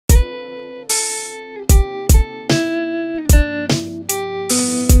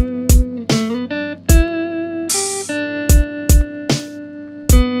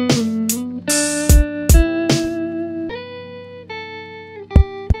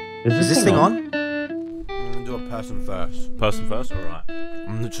Is this thing on? I'm gonna do a person first. Person first? Alright.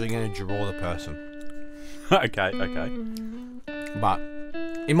 I'm literally gonna draw the person. Okay. But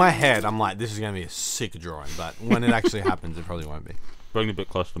in my head, I'm like, this is gonna be a sick drawing. But when it actually happens, it probably won't be. Bring it a bit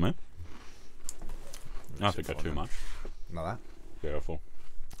close to me. Not to go too much. Like that. Careful.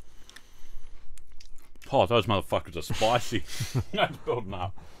 Oh, those motherfuckers are spicy. That's building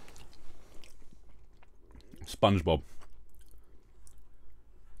up. SpongeBob.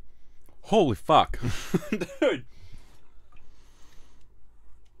 Holy fuck. Dude.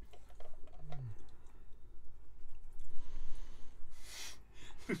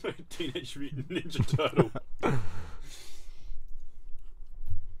 Teenage Mutant Ninja Turtle.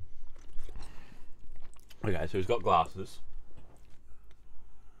 Okay, so he's got glasses.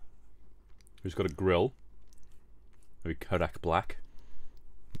 He's got a grill. Maybe Kodak Black.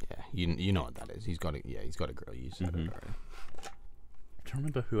 Yeah, you know what that is. He's got a grill. You said it already. I'm trying to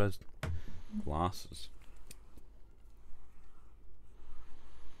remember who has glasses.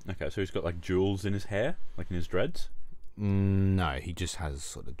 Okay, so he's got like jewels in his hair, like in his dreads. No, he just has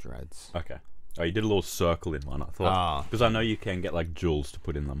sort of dreads. Okay. Oh, you did a little circle in one. I thought because I know you can get like jewels to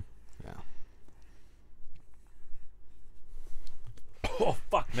put in them. Yeah. Oh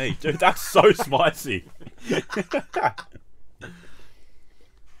fuck me, dude! That's so spicy.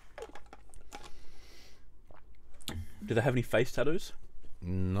 Do they have any face tattoos?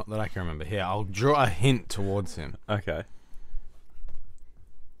 Not that I can remember. Here, I'll draw a hint towards him. Okay.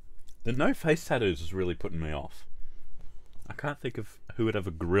 The no face tattoos is really putting me off. I can't think of who would have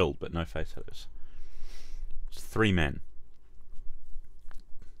a grill but no face tattoos. It's 3 men.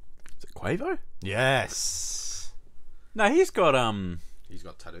 Is it Quavo? Yes. No, he's got He's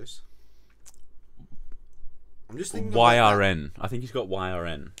got tattoos. I'm just thinking YRN. I think he's got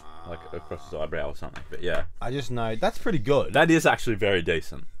YRN like across his eyebrow or something. But yeah, I just know that's pretty good. that is actually very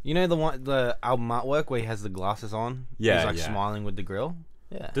decent. You know the album artwork where he has the glasses on. Yeah, he's like yeah. smiling with the grill.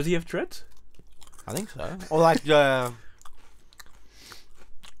 Yeah, Does he have dreads? I think so. Or like the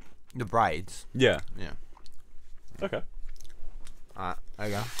braids. Yeah. Yeah. Okay. There you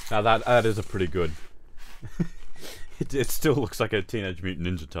go. Now that is a pretty good. It still looks like a Teenage Mutant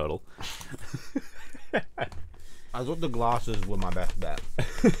Ninja Turtle. I thought the glasses were my best bet.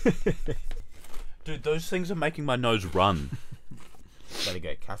 Dude, those things are making my nose run. Better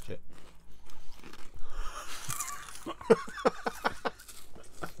go catch it.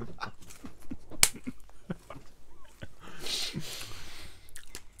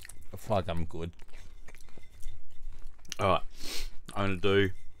 I feel like I'm good. Alright. I'm going to do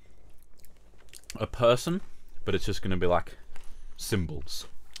a person, but it's just going to be like symbols.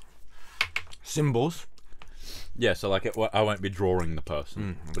 Symbols. Yeah, so like I won't be drawing the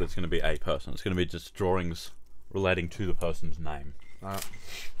person, but it's going to be a person. It's going to be just drawings relating to the person's name. I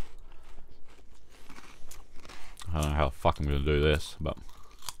don't know how the fuck I'm going to do this, but...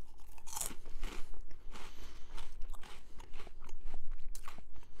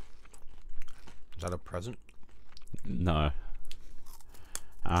 Is that a present? No.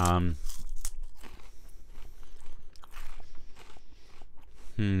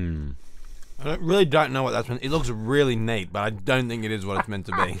 I really don't know what that's meant. It looks really neat, but I don't think it is what it's meant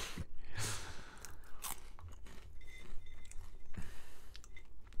to be. Is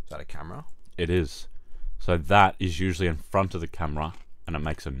that a camera? It is. So that is usually in front of the camera, and it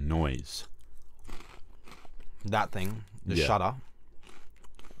makes a noise. That thing, the Yeah. shutter.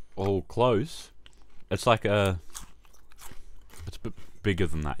 All close. It's like a... It's a bit bigger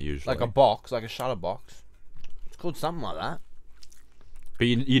than that usually. Like a box, like a shutter box. It's called something like that. But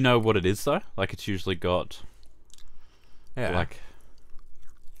you know what it is though? Like it's usually got... Yeah.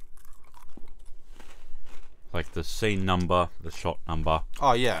 Like the scene number, the shot number,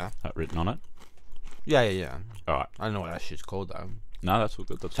 Oh yeah. that written on it. Yeah. Alright. I don't know what that shit's called though. No, that's all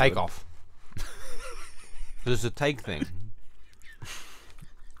good. That's all Take good. off. There's a take thing.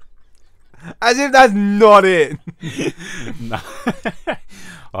 As if that's not it. No.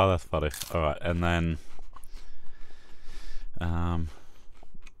 Oh, that's funny. Alright, and then...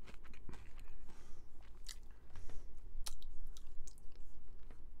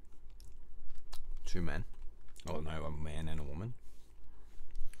 2 men. Oh no, a man and a woman.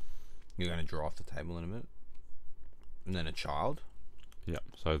 You're going to draw off the table in a minute. And then a child. Yeah,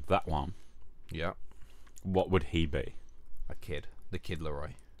 so that one. Yeah. What would he be? A kid. The kid Leroy.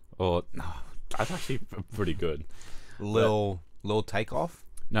 Or... No, that's actually pretty good. Lil Takeoff.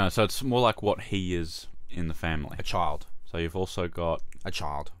 No, so it's more like what he is in the family. A child. So you've also got... A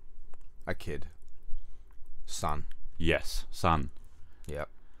child. A kid. Son. Yes, son. Yep.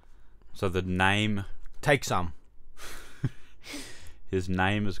 So the name... Take some. his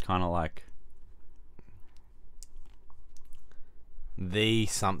name is kind of like the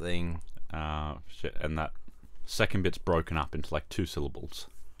something. shit, and that second bit's broken up into like 2 syllables.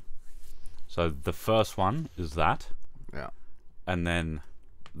 So the first one is that, Yeah. and then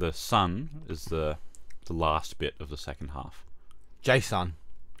the sun is the last bit of the second half. Jason.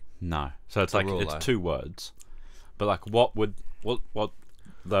 No, so it's like ruler. it's 2 words, but like what would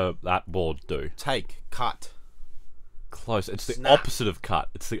that board do? Take. Cut. Close. It's the Snap. opposite of cut.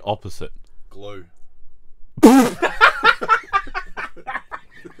 It's the opposite. Glue.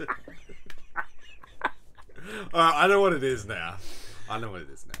 I know what it is now.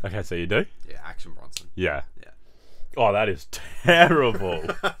 Okay, so you do? Yeah, Action Bronson. Yeah. Yeah. Oh, that is terrible.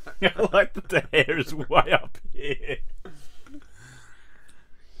 I like that the hair is way up here.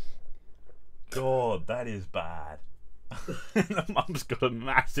 God, that is bad. The mum's got a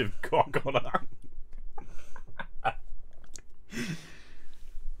massive cock on her.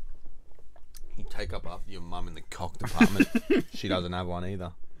 You take up after your mum in the cock department. She doesn't have one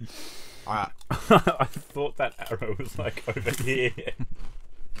either. Alright. I thought that arrow was like over here.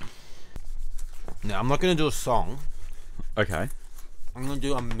 Now, I'm not going to do a song. Okay. I'm going to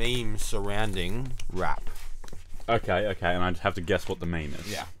do a meme surrounding rap. Okay, and I just have to guess what the meme is.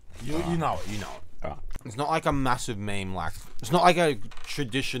 Yeah. You know it. Alright. It's not like a massive meme, like... It's not like a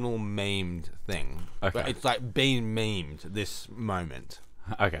traditional memed thing. Okay. But it's like being memed this moment.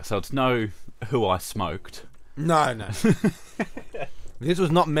 Okay, so it's no who I smoked. No. This was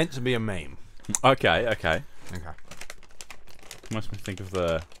not meant to be a meme. Okay. Okay. Must me think of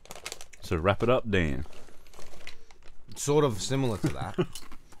the... So wrap it up, Dan. Sort of similar to that.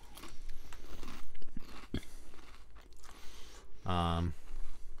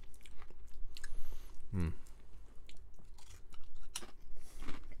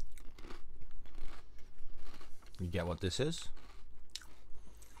 You get what this is?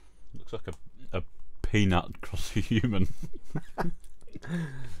 Looks like a peanut across a human.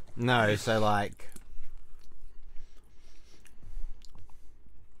 No, so like...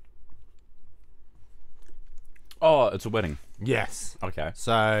 Oh, it's a wedding. Yes. Okay.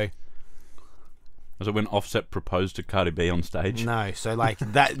 So... Was it when Offset proposed to Cardi B on stage? No, so like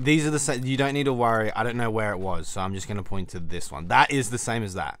that. These are the same. You don't need to worry. I don't know where it was, so I'm just going to point to this one. That is the same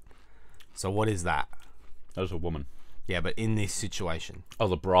as that. So what is that? That was a woman. Yeah, but in this situation. Oh,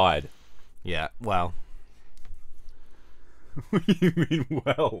 the bride. Yeah, well. What do you mean,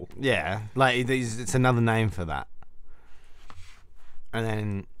 well? Yeah, like it's another name for that. And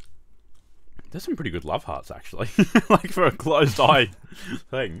then... There's some pretty good love hearts, actually. Like for a closed eye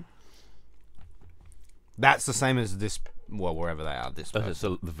thing. That's the same as this, well, wherever they are, this person.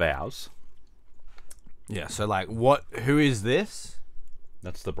 So the vows. Yeah, so like, who is this?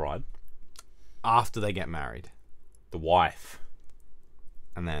 That's the bride. After they get married. The wife.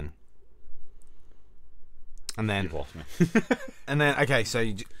 And then... You've lost me. And then, okay,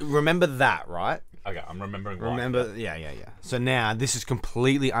 so remember that, right? Okay, I'm remembering wife. Remember, yeah. So now, this is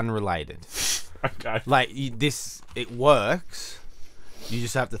completely unrelated. Okay. Like, it works. You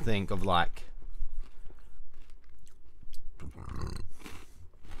just have to think of like...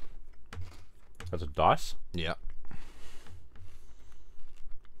 That's a dice? Yeah.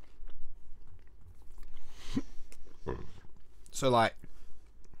 So like,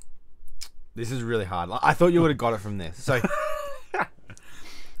 this is really hard. Like, I thought you would have got it from this. So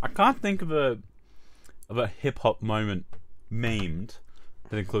I can't think of a hip hop moment memed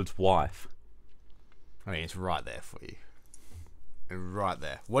that includes wife. I mean, it's right there for you. Right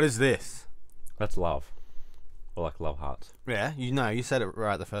there. What is this? That's love. Or like love hearts. Yeah, you said it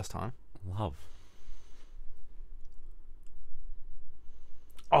right the first time. Love.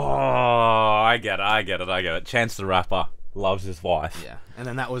 Oh, I get it. Chance the Rapper loves his wife. Yeah, and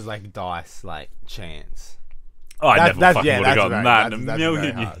then that was like dice, like chance. Oh, I never fucking would have gotten that in a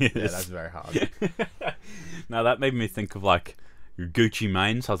million years. Yeah, that's very hard. Now that made me think of like Gucci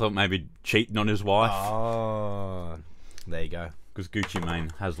Mane, so I thought maybe cheating on his wife. Oh, there you go. Because Gucci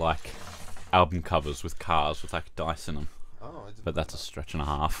Mane has like album covers with cars with like dice in them. Oh, But that's a stretch and a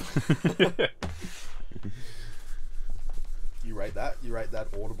half. You rate that? You rate that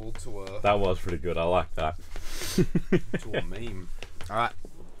audible to a That was pretty good. I like that. to a meme. All right.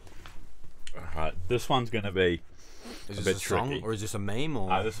 Alright, this one's going to be Is a this bit a song tricky. or is this a meme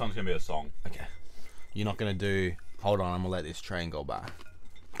or? This one's going to be a song. Okay. You're not gonna do. Hold on, I'm gonna let this train go by.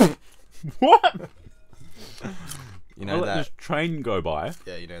 What? You know I'll let that? this train go by.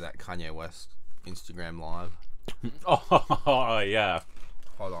 Yeah, you know that Kanye West Instagram live. Oh, yeah.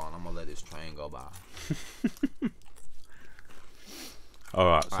 Hold on, I'm gonna let this train go by.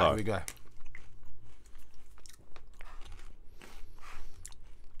 Alright, so. Alright, here we go.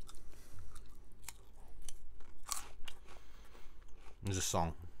 It's a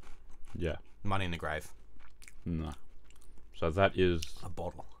song. Yeah. Money in the Grave. No. So that is... A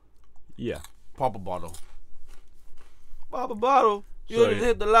bottle. Yeah. Pop a bottle. Pop a bottle. You So- just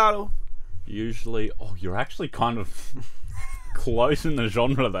hit the lotto. Usually... Oh, you're actually kind of close in the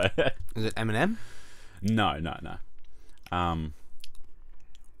genre there. Is it Eminem? No.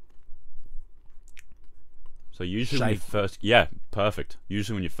 So usually when you Shake. first... Yeah, perfect.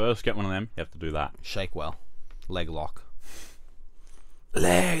 Usually when you first get one of them, you have to do that. Shake well. Leg lock.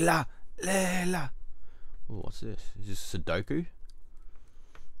 Layla. Layla. Ooh, what's this? Is this Sudoku?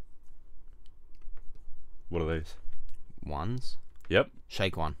 What are these? Ones. Yep.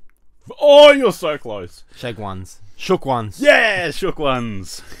 Shake one. Oh, you're so close. Shake ones. Shook ones. Yeah, shook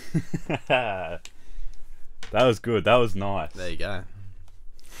ones. That was good. That was nice. There you go.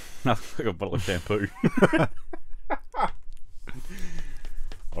 That's like a bottle of shampoo.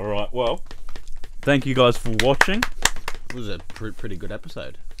 Alright, well, thank you guys for watching. It was a pretty good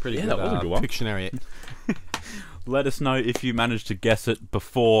episode. Pretty Yeah, good, that was a good one. Pictionary. Let us know if you managed to guess it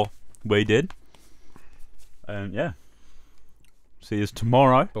before we did. And yeah. See you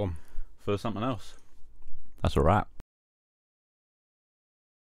tomorrow Boom. for something else. That's a wrap.